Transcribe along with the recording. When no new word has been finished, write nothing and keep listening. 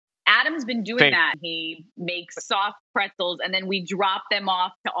Adam's been doing that. He makes soft pretzels, and then we drop them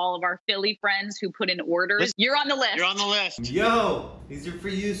off to all of our Philly friends who put in orders. You're on the list. You're on the list. Yo, these are for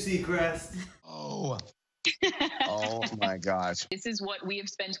you, Seacrest. Oh. Oh my gosh. This is what we have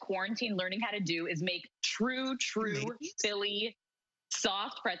spent quarantine learning how to do, is make true Philly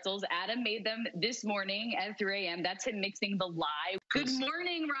soft pretzels. Adam made them this morning at 3 a.m. That's him mixing the lye. Good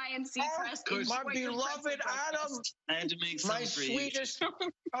morning, Ryan Seacrest. My beloved Adam. I had to make some my for you. sweetest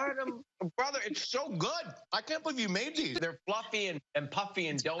Adam. Brother, it's so good. I can't believe you made these. They're fluffy and puffy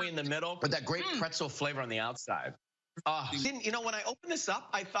and doughy in the middle, with that great pretzel flavor on the outside. You know, when I opened this up,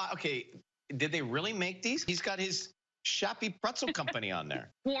 I thought, okay, did they really make these? He's got his Shappy Pretzel Company on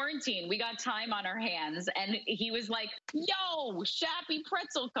there. Quarantine, we got time on our hands, and he was like, yo, Shappy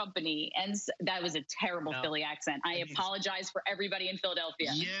Pretzel Company. And that was a terrible Philly accent. I apologize for everybody in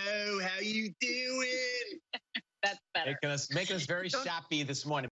Philadelphia. Yo, how you doing? That's better. Making us very shappy this morning.